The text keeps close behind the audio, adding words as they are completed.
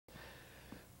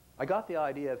I got the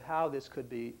idea of how this could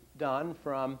be done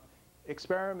from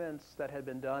experiments that had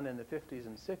been done in the 50s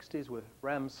and 60s with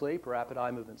REM sleep, rapid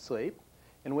eye movement sleep,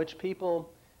 in which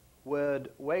people would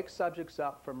wake subjects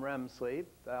up from REM sleep.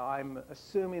 I'm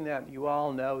assuming that you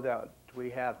all know that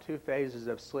we have two phases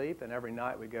of sleep, and every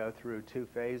night we go through two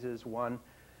phases, one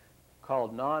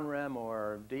called non-REM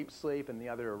or deep sleep, and the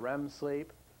other REM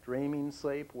sleep, dreaming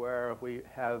sleep, where we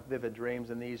have vivid dreams,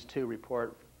 and these two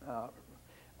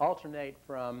alternate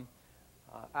from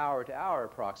hour to hour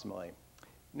approximately.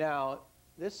 Now,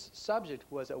 this subject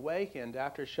was awakened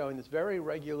after showing this very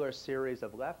regular series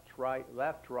of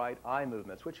left-right eye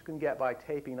movements, which you can get by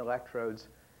taping electrodes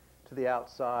to the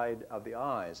outside of the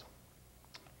eyes.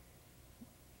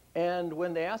 And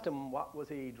when they asked him what was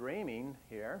he dreaming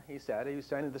here, he said he was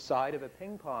standing at the side of a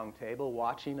ping pong table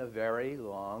watching a very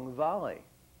long volley.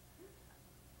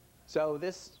 So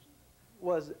this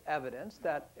was evidence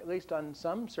that, at least on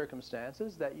some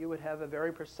circumstances, that you would have a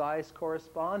very precise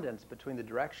correspondence between the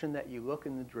direction that you look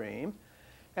in the dream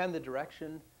and the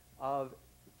direction of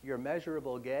your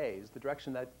measurable gaze, the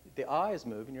direction that the eyes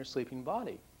move in your sleeping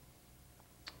body.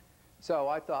 So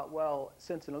I thought, well,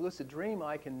 since in a lucid dream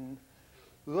I can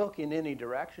look in any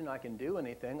direction, I can do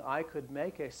anything, I could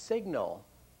make a signal.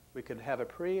 We could have a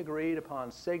pre-agreed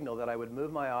upon signal that I would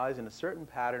move my eyes in a certain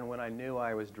pattern when I knew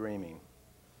I was dreaming.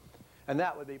 And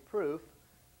that would be proof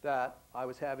that I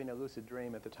was having a lucid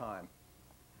dream at the time.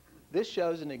 This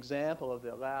shows an example of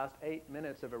the last 8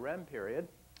 minutes of a REM period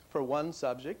for one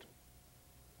subject.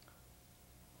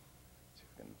 See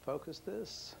if we can focus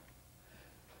this.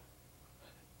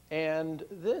 And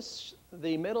this,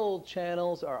 the middle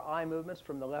channels are eye movements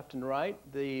from the left and right.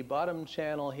 The bottom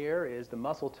channel here is the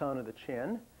muscle tone of the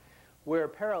chin. We're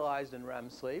paralyzed in REM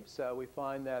sleep, so we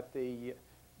find that the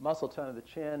muscle tone of the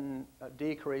chin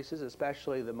decreases,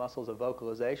 especially the muscles of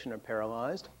vocalization are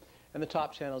paralyzed. And the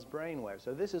top channel is brainwave.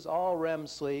 So this is all REM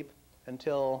sleep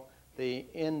until the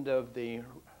end of the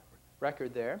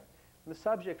record there. When the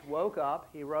subject woke up,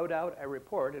 he wrote out a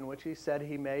report in which he said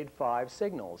he made 5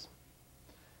 signals.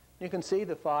 You can see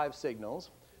the 5 signals.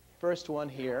 First one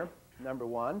here, number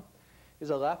 1,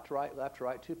 is a left, right,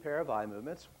 2 pair of eye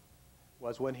movements.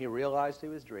 Was when he realized he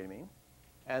was dreaming.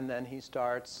 And then he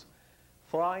starts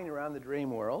flying around the dream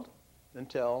world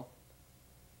until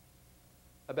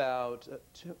about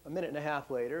a minute and a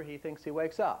half later, he thinks he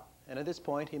wakes up. And at this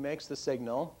point, he makes the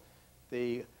signal,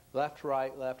 the left,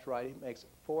 right, he makes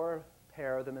 4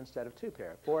 pair of them instead of 2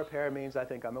 pair. 4 pair means I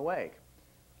think I'm awake.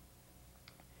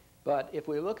 But if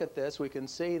we look at this, we can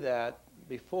see that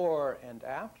before and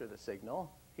after the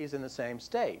signal, he's in the same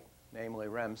state, namely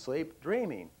REM sleep,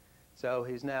 dreaming. So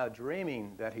he's now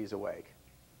dreaming that he's awake.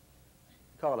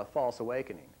 We call it a false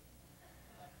awakening.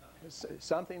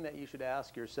 Something that you should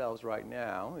ask yourselves right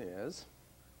now is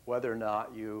whether or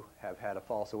not you have had a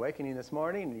false awakening this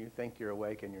morning and you think you're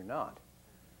awake and you're not.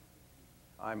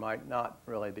 I might not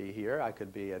really be here. I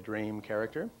could be a dream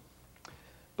character.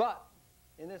 But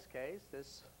in this case,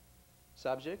 this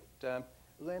subject,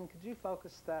 Lynn, could you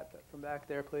focus that from back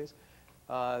there, please?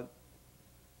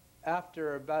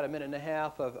 After about a minute and a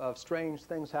half of strange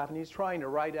things happen, he's trying to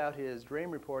write out his dream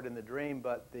report in the dream,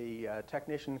 but the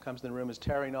technician comes in the room, is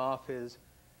tearing off his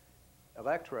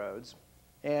electrodes.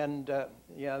 And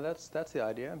yeah, that's the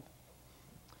idea.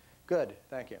 Good,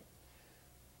 thank you.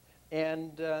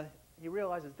 And he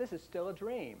realizes this is still a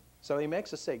dream. So he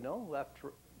makes a signal, left,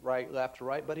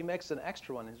 right, but he makes an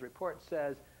extra one. His report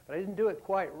says, but I didn't do it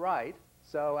quite right,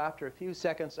 so after a few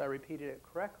seconds I repeated it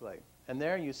correctly. And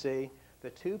there you see the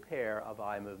 2 pair of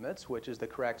eye movements, which is the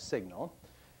correct signal.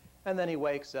 And then he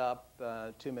wakes up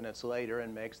 2 minutes later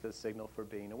and makes the signal for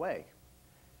being awake.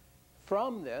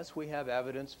 From this, we have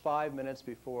evidence 5 minutes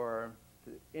before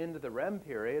the end of the REM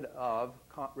period of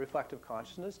reflective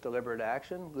consciousness, deliberate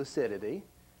action, lucidity.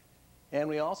 And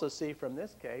we also see from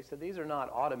this case that these are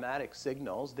not automatic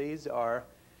signals. These are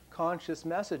conscious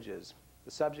messages.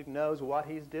 The subject knows what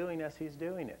he's doing as he's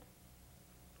doing it.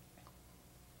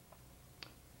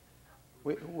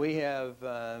 We have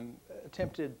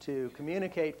attempted to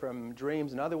communicate from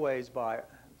dreams in other ways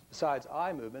besides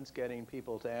eye movements, getting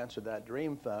people to answer that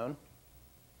dream phone.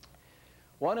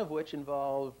 One of which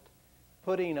involved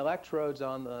putting electrodes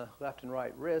on the left and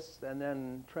right wrists and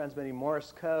then transmitting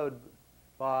Morse code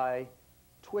by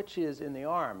twitches in the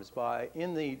arms.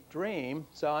 In the dream,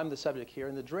 so I'm the subject here,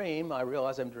 in the dream I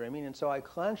realize I'm dreaming, and so I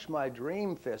clench my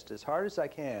dream fist as hard as I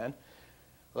can.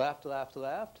 Left,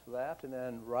 and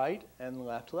then right and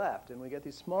left. And we get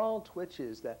these small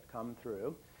twitches that come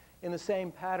through in the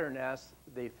same pattern as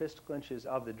the fist clenches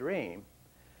of the dream.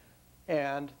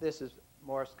 And this is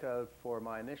Morse code for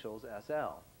my initials,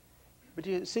 SL. But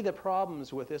you see the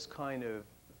problems with this kind of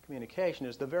communication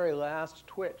is the very last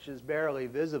twitch is barely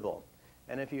visible.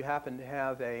 And if you happen to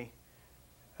have a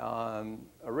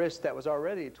wrist that was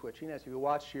already twitching, as you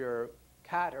watch your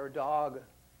cat or dog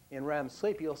in REM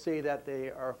sleep, you'll see that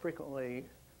they are frequently,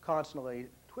 constantly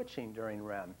twitching during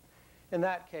REM. In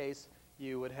that case,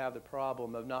 you would have the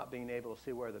problem of not being able to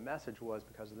see where the message was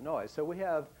because of the noise. So we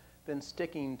have been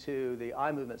sticking to the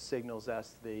eye movement signals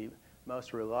as the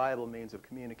most reliable means of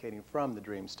communicating from the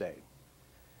dream state.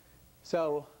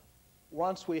 So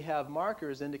once we have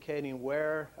markers indicating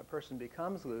where a person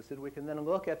becomes lucid, we can then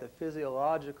look at the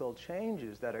physiological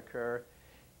changes that occur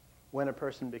when a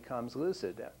person becomes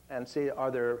lucid and see,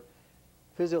 are there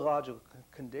physiological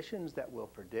conditions that will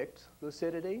predict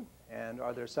lucidity, and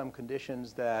are there some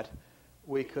conditions that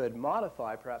we could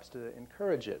modify perhaps to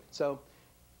encourage it. So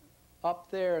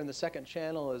up there in the second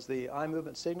channel is the eye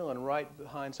movement signal, and right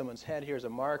behind someone's head here's a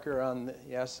marker on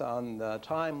the, on the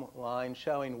timeline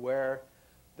showing where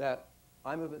that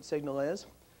eye movement signal is.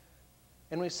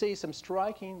 And we see some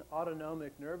striking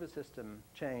autonomic nervous system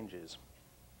changes.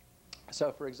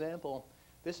 So for example,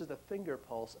 this is the finger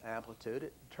pulse amplitude.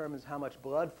 It determines how much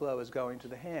blood flow is going to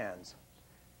the hands.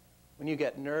 When you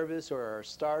get nervous or are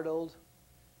startled,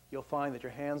 you'll find that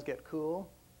your hands get cool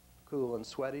and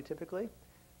sweaty typically.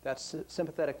 That's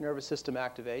sympathetic nervous system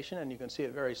activation, and you can see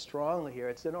it very strongly here.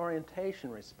 It's an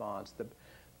orientation response. The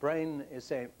brain is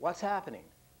saying, what's happening?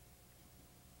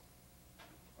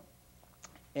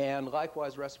 And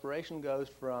likewise, respiration goes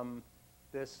from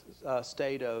this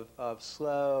state of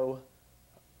slow,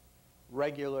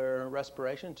 regular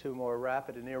respiration to more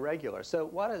rapid and irregular. So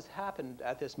what has happened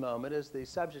at this moment is the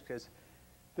subject has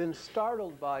been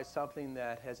startled by something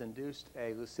that has induced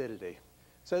a lucidity.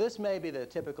 So this may be the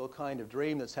typical kind of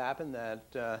dream that's happened,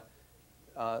 that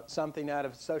something out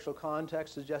of social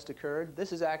context has just occurred.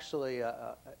 This is actually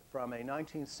from a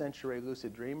 19th century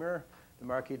lucid dreamer, the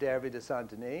Marquis d'Hervé de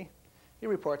Saint-Denis. He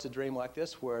reports a dream like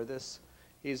this where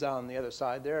he's on the other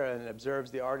side there and observes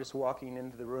the artist walking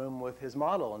into the room with his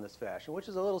model in this fashion, which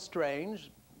is a little strange.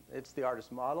 It's the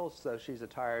artist's model, so she's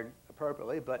attired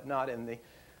appropriately, but not in the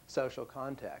social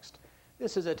context.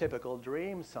 This is a typical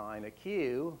dream sign, a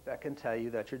cue that can tell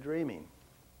you that you're dreaming.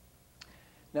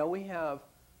 Now we have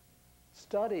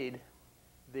studied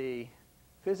the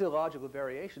physiological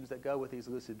variations that go with these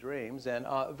lucid dreams, and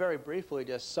very briefly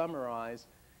just summarize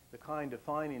the kind of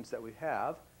findings that we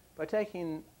have by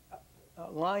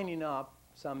lining up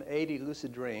some 80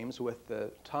 lucid dreams with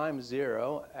the time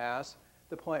 0 as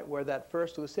the point where that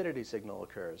first lucidity signal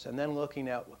occurs, and then looking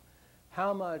at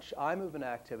how much eye movement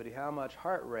activity, how much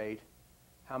heart rate,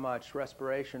 how much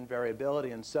respiration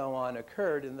variability, and so on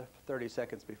occurred in the 30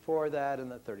 seconds before that, and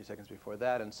the 30 seconds before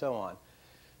that, and so on.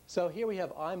 So here we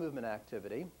have eye movement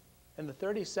activity, and the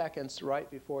 30 seconds right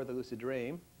before the lucid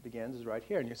dream begins is right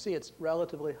here, and you see it's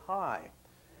relatively high.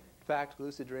 In fact,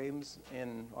 lucid dreams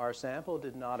in our sample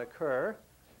did not occur,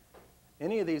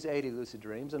 any of these 80 lucid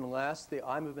dreams, unless the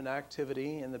eye movement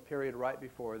activity in the period right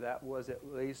before that was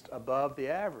at least above the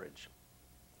average.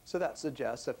 So that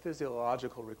suggests a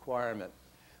physiological requirement.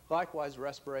 Likewise,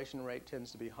 respiration rate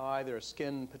tends to be high. There are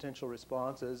skin potential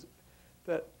responses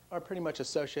that are pretty much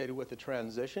associated with the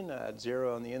transition at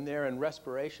 0 on the end there, and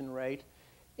respiration rate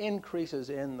increases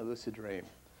in the lucid dream.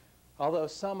 Although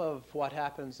some of what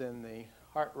happens in the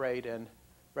heart rate and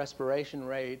respiration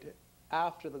rate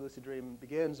after the lucid dream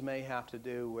begins may have to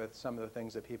do with some of the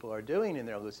things that people are doing in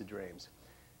their lucid dreams,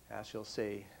 as you'll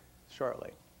see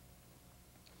shortly.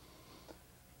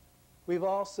 We've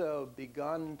also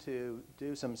begun to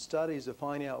do some studies to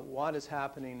find out what is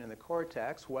happening in the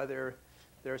cortex, whether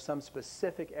there are some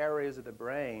specific areas of the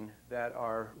brain that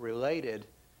are related.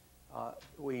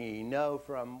 We know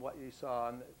from what you saw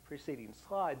on the preceding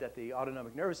slide that the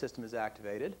autonomic nervous system is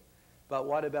activated, but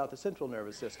what about the central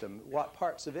nervous system? What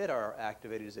parts of it are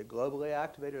activated? Is it globally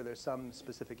activated, or are there some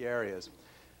specific areas?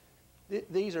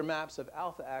 These are maps of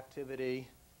alpha activity,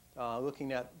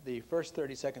 looking at the first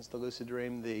 30 seconds of the lucid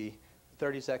dream, the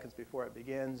 30 seconds before it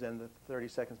begins, and the 30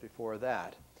 seconds before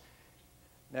that.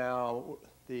 Now,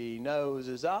 the nose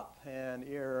is up and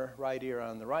right ear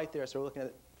on the right there, so we're looking at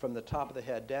it from the top of the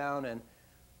head down, and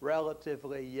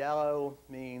relatively yellow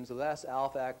means less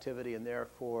alpha activity, and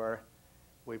therefore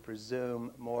we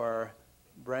presume more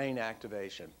brain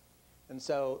activation. And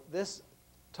so this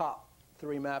top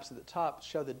 3 maps at the top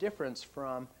show the difference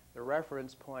from the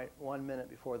reference point 1 minute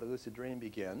before the lucid dream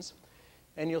begins.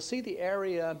 And you'll see the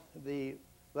area, the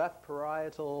left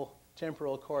parietal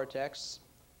temporal cortex,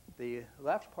 the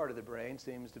left part of the brain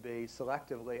seems to be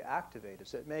selectively activated.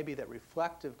 So it may be that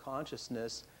reflective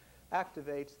consciousness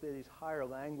activates these higher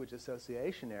language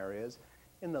association areas,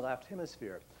 in the left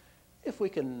hemisphere. If we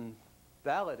can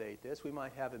validate this, we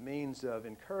might have a means of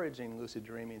encouraging lucid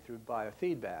dreaming through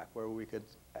biofeedback, where we could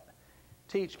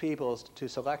teach people to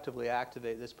selectively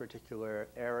activate this particular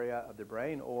area of the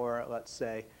brain, or let's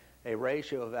say a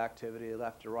ratio of activity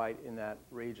left to right in that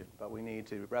region. But we need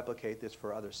to replicate this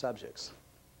for other subjects.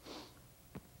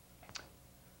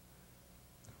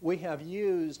 We have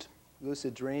used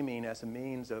lucid dreaming as a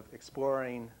means of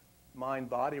exploring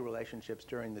mind-body relationships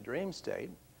during the dream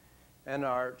state. And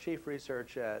our chief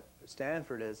research at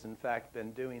Stanford has, in fact,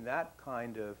 been doing that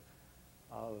kind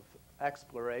of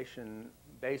exploration,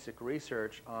 basic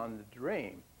research on the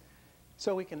dream.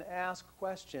 So we can ask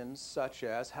questions such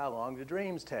as, how long do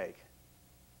dreams take?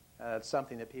 It's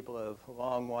something that people have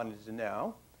long wanted to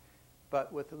know.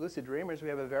 But with the lucid dreamers, we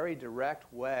have a very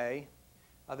direct way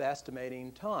of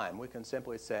estimating time. We can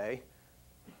simply say,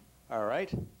 all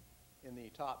right, in the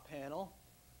top panel,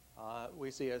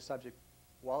 we see a subject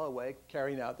while awake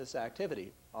carrying out this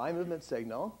activity. Eye movement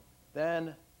signal,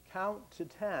 then count to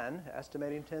 10,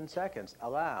 estimating 10 seconds,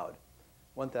 aloud.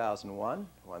 1001,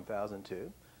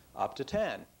 1002, up to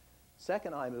 10.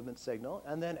 Second eye movement signal,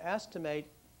 and then estimate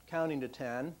counting to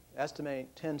 10,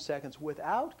 estimate 10 seconds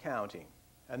without counting,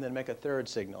 and then make a third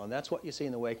signal. And that's what you see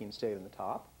in the waking state in the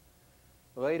top.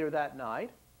 Later that night,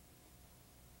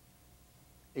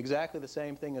 exactly the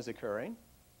same thing is occurring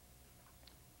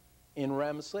in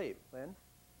REM sleep. Lynn?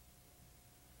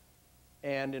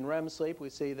 And in REM sleep, we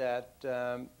see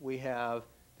that we have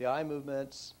the eye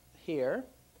movements here,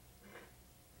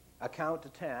 a count to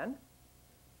 10,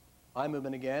 eye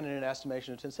movement again, and an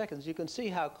estimation of 10 seconds. You can see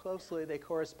how closely they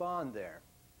correspond there.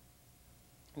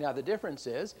 Now, the difference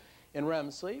is, in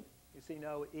REM sleep, you see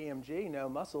no EMG, no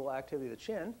muscle activity of the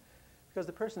chin, because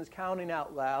the person is counting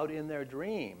out loud in their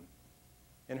dream,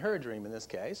 in her dream in this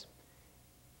case,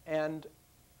 and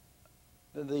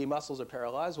the muscles are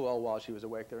paralyzed. Well, while she was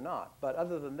awake, they're not. But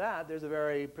other than that, there's a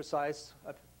very precise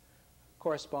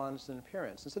correspondence and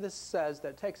appearance. And so this says that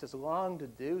it takes as long to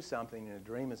do something in a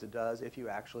dream as it does if you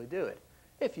actually do it,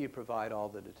 if you provide all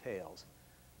the details.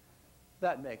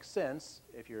 That makes sense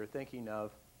if you're thinking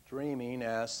of dreaming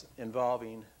as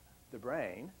involving the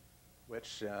brain,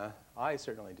 which I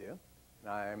certainly do. And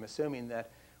I'm assuming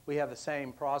that we have the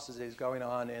same processes going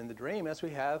on in the dream as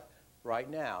we have right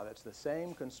now. That's the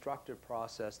same constructive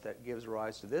process that gives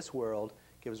rise to this world,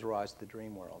 gives rise to the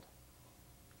dream world.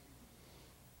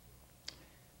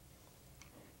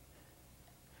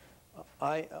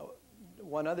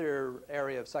 One other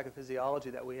area of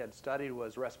psychophysiology that we had studied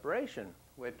was respiration,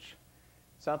 which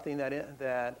something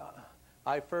that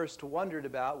I first wondered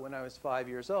about when I was 5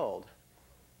 years old.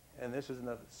 And this was in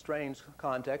the strange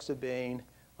context of being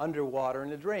underwater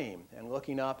in a dream and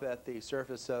looking up at the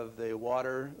surface of the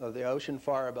water of the ocean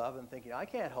far above and thinking, I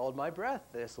can't hold my breath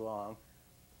this long.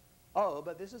 Oh,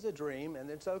 but this is a dream and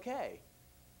it's okay.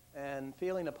 And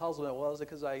feeling a puzzlement, well, is it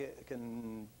because I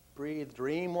can breathe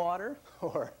dream water?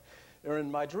 or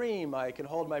in my dream I can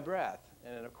hold my breath?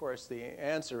 And of course the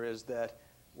answer is that,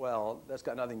 well, that's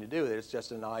got nothing to do with it. It's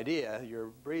just an idea. Your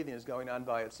breathing is going on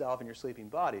by itself in your sleeping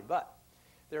body. But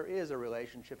there is a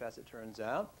relationship, as it turns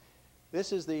out.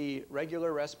 This is the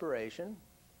regular respiration,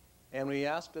 and we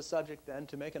asked the subject then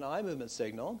to make an eye movement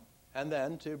signal and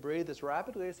then to breathe as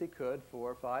rapidly as he could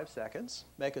for 5 seconds,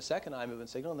 make a second eye movement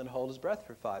signal, and then hold his breath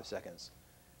for 5 seconds,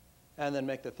 and then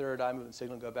make the third eye movement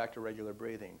signal and go back to regular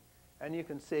breathing. And you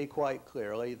can see quite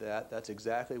clearly that that's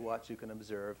exactly what you can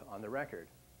observe on the record.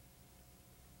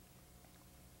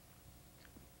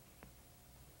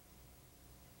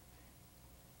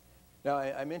 Now,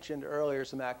 I mentioned earlier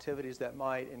some activities that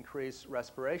might increase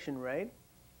respiration rate.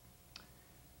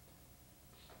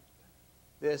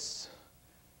 This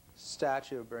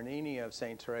statue of Bernini of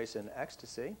St. Teresa in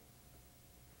ecstasy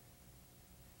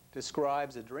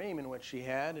describes a dream in which she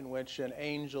had, in which an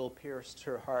angel pierced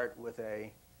her heart with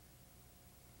a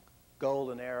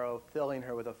golden arrow, filling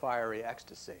her with a fiery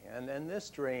ecstasy. And this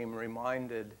dream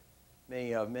reminded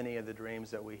me of many of the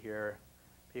dreams that we hear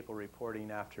people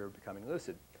reporting after becoming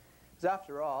lucid. Because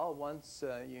after all, once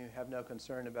you have no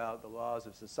concern about the laws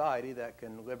of society, that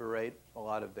can liberate a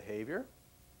lot of behavior,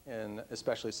 and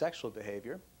especially sexual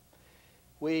behavior.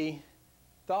 We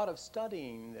thought of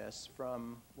studying this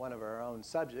from one of our own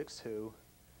subjects who,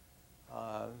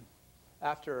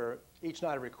 after each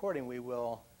night of recording, we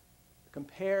will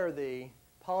compare the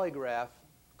polygraph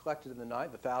collected in the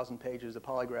night, the 1,000 pages of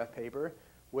polygraph paper,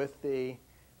 with the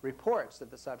reports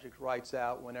that the subject writes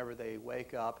out whenever they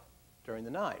wake up during the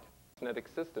night. Genetic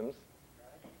systems.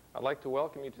 I'd like to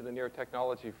welcome you to the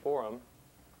Neurotechnology Forum,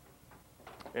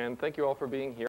 and thank you all for being here.